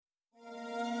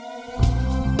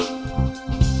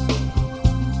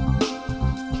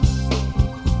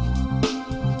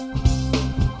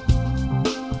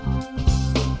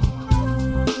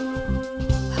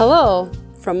Hello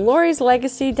from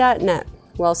Lori'sLegacy.net.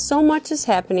 Well, so much is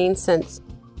happening since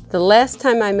the last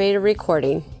time I made a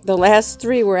recording. The last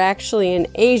 3 were actually in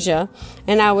Asia,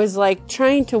 and I was like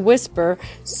trying to whisper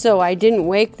so I didn't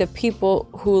wake the people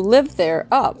who live there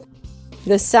up.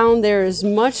 The sound there is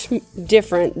much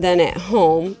different than at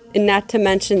home, and not to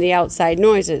mention the outside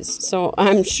noises, so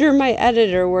I'm sure my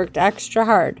editor worked extra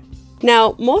hard.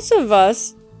 Now, most of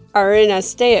us are in a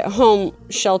stay-at-home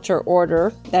shelter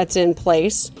order that's in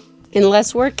place,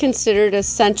 unless we're considered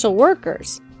essential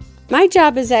workers. My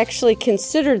job is actually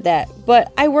considered that,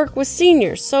 but I work with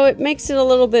seniors, so it makes it a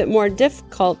little bit more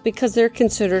difficult because they're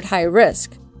considered high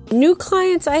risk. New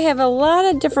clients, I have a lot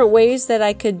of different ways that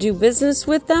I could do business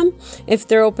with them if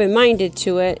they're open-minded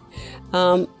to it.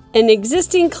 And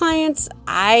existing clients,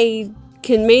 I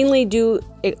can mainly do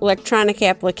electronic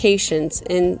applications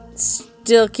and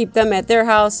still keep them at their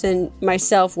house and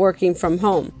myself working from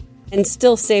home and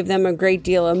still save them a great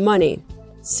deal of money.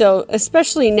 So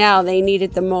especially now, they need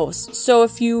it the most. So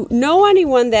if you know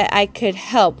anyone that I could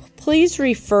help, please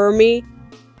refer me.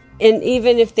 And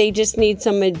even if they just need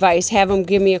some advice, have them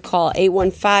give me a call,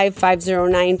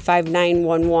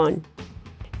 815-509-5911.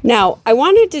 Now, I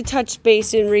wanted to touch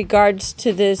base in regards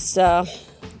to this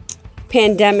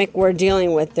pandemic we're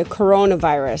dealing with, the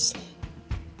coronavirus.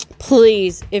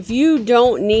 Please, if you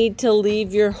don't need to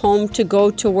leave your home to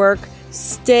go to work,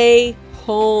 stay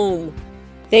home.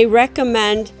 They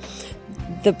recommend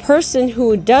the person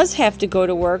who does have to go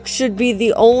to work should be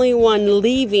the only one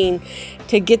leaving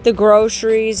to get the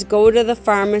groceries, go to the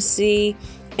pharmacy,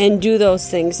 and do those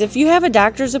things. If you have a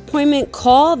doctor's appointment,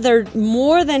 call. They're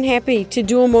more than happy to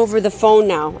do them over the phone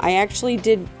now. I actually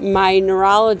did my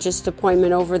neurologist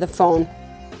appointment over the phone.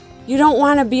 You don't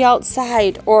want to be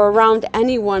outside or around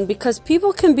anyone because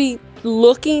people can be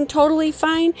looking totally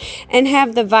fine and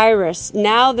have the virus.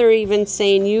 Now they're even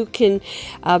saying you can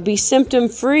be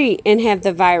symptom-free and have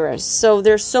the virus. So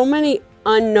there's so many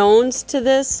unknowns to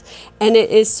this, and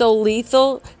it is so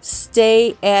lethal.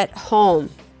 Stay at home.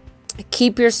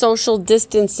 Keep your social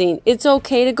distancing. It's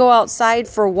okay to go outside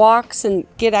for walks and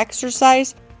get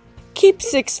exercise. Keep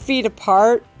 6 feet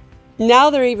apart. Now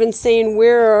they're even saying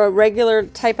wear a regular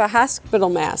type of hospital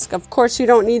mask. Of course, you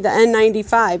don't need the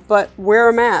N95, but wear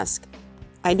a mask.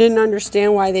 I didn't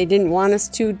understand why they didn't want us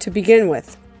to begin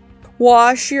with.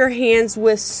 Wash your hands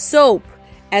with soap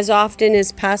as often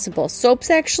as possible. Soap's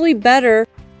actually better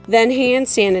than hand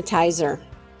sanitizer.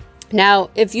 Now,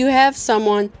 if you have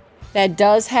someone that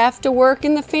does have to work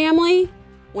in the family,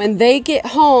 when they get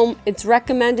home, it's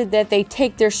recommended that they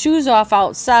take their shoes off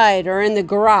outside or in the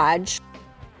garage.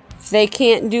 If they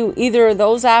can't do either of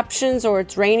those options or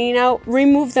it's raining out,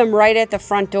 remove them right at the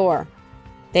front door.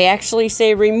 They actually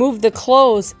say remove the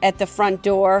clothes at the front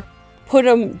door, put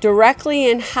them directly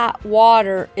in hot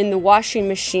water in the washing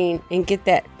machine and get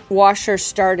that washer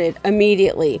started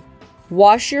immediately.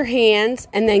 Wash your hands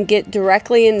and then get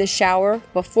directly in the shower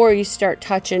before you start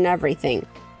touching everything.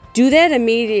 Do that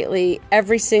immediately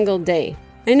every single day.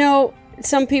 I know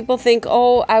some people think,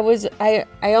 I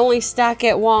only stock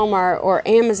at Walmart or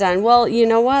Amazon. Well, you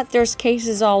know what? There's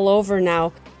cases all over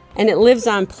now. And it lives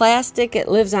on plastic. It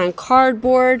lives on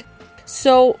cardboard.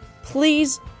 So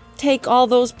please take all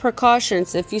those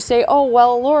precautions. If you say,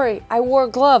 Lori, I wore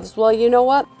gloves. Well, you know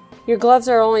what? Your gloves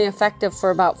are only effective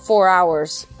for about 4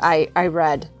 hours, I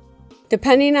read.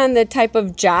 Depending on the type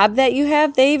of job that you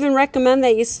have, they even recommend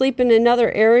that you sleep in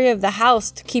another area of the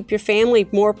house to keep your family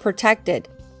more protected.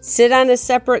 Sit on a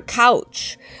separate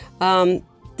couch.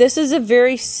 This is a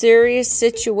very serious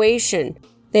situation.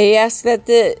 They ask that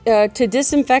to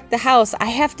disinfect the house. I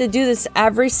have to do this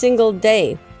every single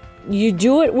day. You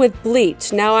do it with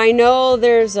bleach. Now, I know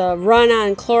there's a run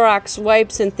on Clorox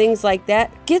wipes and things like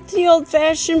that. Get the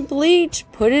old-fashioned bleach.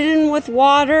 Put it in with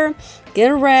water.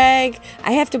 Get a rag.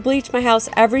 I have to bleach my house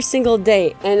every single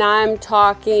day. And I'm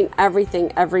talking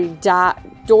everything. Every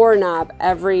doorknob,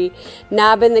 every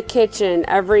knob in the kitchen,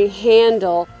 every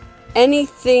handle.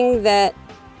 Anything that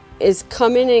is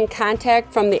coming in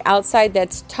contact from the outside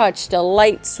that's touched, a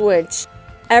light switch,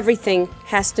 everything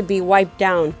has to be wiped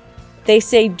down. They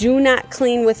say do not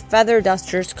clean with feather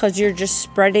dusters because you're just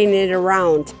spreading it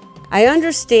around. I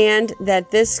understand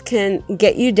that this can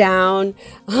get you down.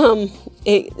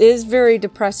 It is very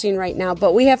depressing right now,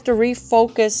 but we have to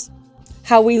refocus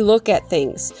how we look at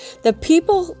things. The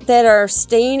people that are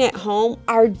staying at home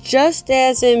are just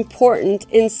as important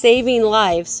in saving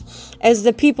lives as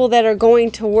the people that are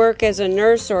going to work as a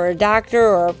nurse or a doctor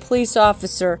or a police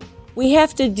officer. We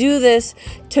have to do this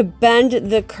to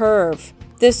bend the curve.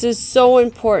 This is so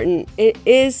important. It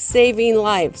is saving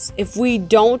lives. If we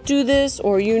don't do this,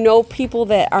 or you know people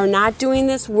that are not doing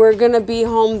this, we're going to be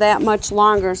home that much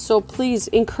longer. So please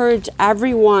encourage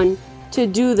everyone to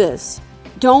do this.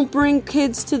 Don't bring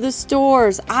kids to the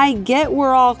stores. I get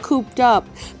we're all cooped up.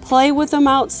 Play with them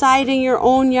outside in your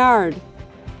own yard.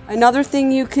 Another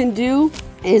thing you can do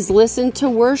is listen to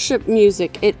worship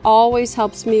music. It always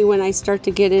helps me when I start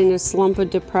to get in a slump of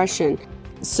depression.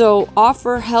 So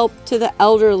offer help to the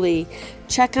elderly.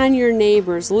 Check on your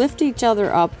neighbors. Lift each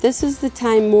other up. This is the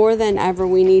time more than ever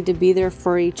we need to be there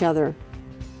for each other.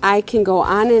 I can go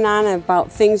on and on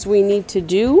about things we need to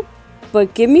do,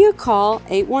 but give me a call,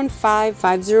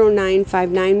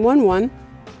 815-509-5911,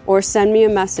 or send me a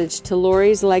message to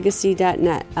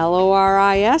lorieslegacy.net,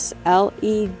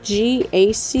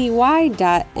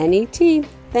 LORISLEGACY.net.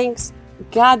 Thanks.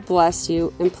 God bless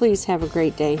you, and please have a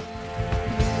great day.